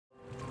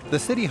The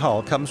City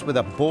Hall comes with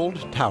a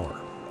bold tower.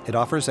 It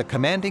offers a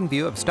commanding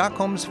view of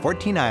Stockholm's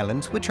 14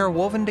 islands, which are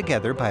woven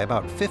together by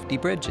about 50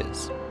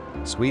 bridges.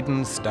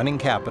 Sweden's stunning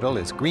capital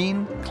is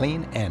green,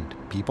 clean, and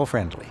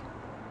people-friendly.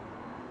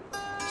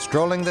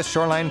 Strolling the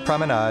shoreline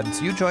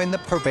promenades, you join the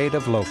parade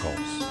of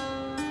locals.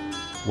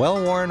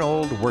 Well-worn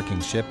old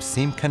working ships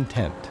seem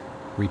content,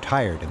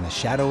 retired in the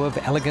shadow of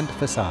elegant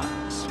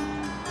facades.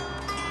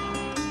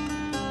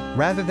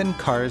 Rather than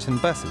cars and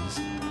buses,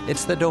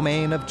 it's the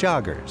domain of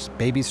joggers,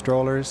 baby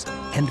strollers,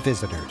 and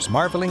visitors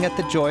marveling at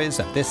the joys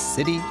of this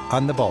city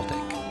on the Baltic.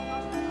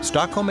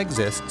 Stockholm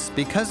exists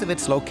because of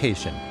its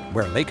location,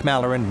 where Lake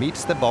Mälaren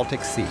meets the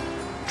Baltic Sea.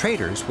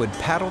 Traders would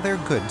paddle their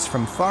goods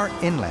from far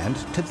inland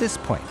to this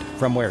point,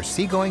 from where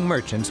seagoing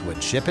merchants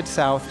would ship it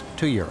south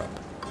to Europe.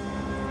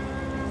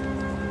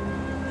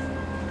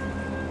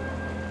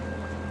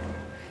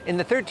 In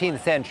the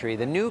 13th century,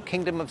 the new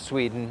Kingdom of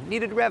Sweden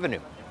needed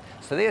revenue.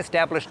 So they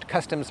established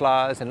customs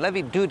laws and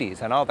levied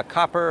duties on all the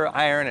copper,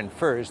 iron, and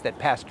furs that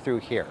passed through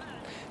here.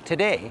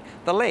 Today,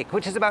 the lake,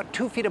 which is about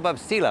 2 feet above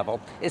sea level,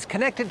 is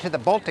connected to the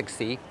Baltic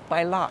Sea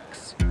by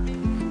locks.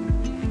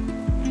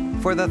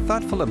 For the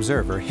thoughtful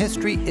observer,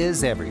 history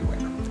is everywhere.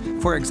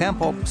 For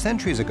example,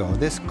 centuries ago,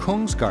 this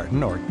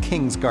Kungsgarden, or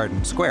King's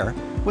Garden Square,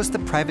 was the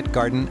private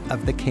garden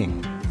of the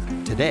king.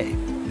 Today,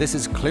 this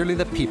is clearly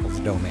the people's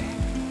domain.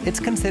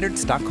 It's considered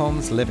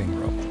Stockholm's living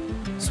room.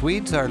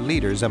 Swedes are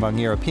leaders among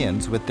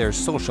Europeans with their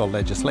social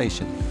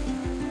legislation.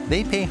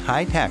 They pay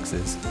high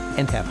taxes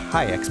and have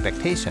high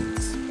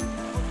expectations.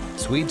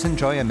 Swedes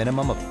enjoy a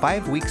minimum of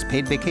 5 weeks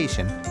paid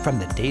vacation from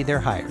the day they're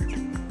hired.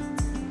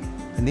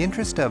 In the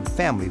interest of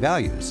family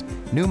values,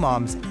 new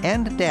moms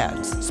and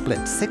dads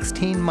split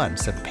 16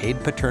 months of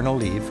paid paternal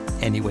leave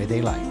any way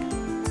they like.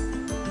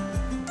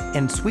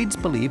 And Swedes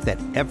believe that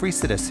every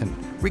citizen,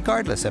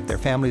 regardless of their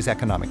family's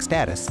economic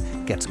status,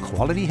 gets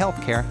quality health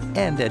care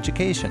and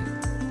education.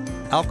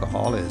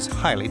 Alcohol is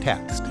highly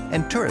taxed,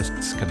 and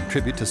tourists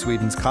contribute to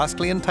Sweden's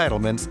costly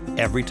entitlements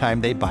every time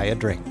they buy a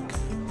drink.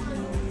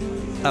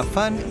 A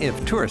fun, if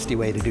touristy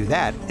way to do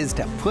that is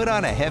to put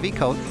on a heavy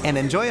coat and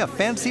enjoy a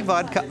fancy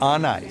vodka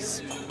on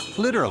ice.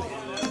 Literally.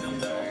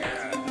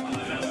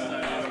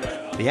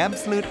 The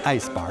Absolute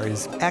Ice Bar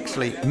is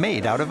actually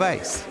made out of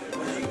ice.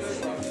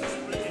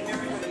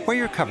 For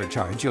your cover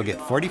charge, you'll get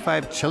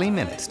 45 chilly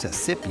minutes to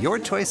sip your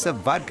choice of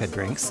vodka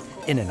drinks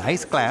in an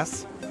ice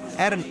glass,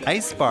 at an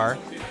ice bar,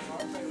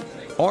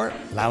 or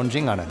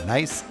lounging on a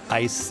nice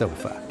ice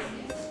sofa.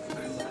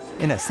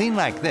 In a scene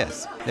like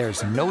this,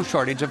 there's no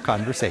shortage of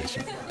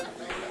conversation.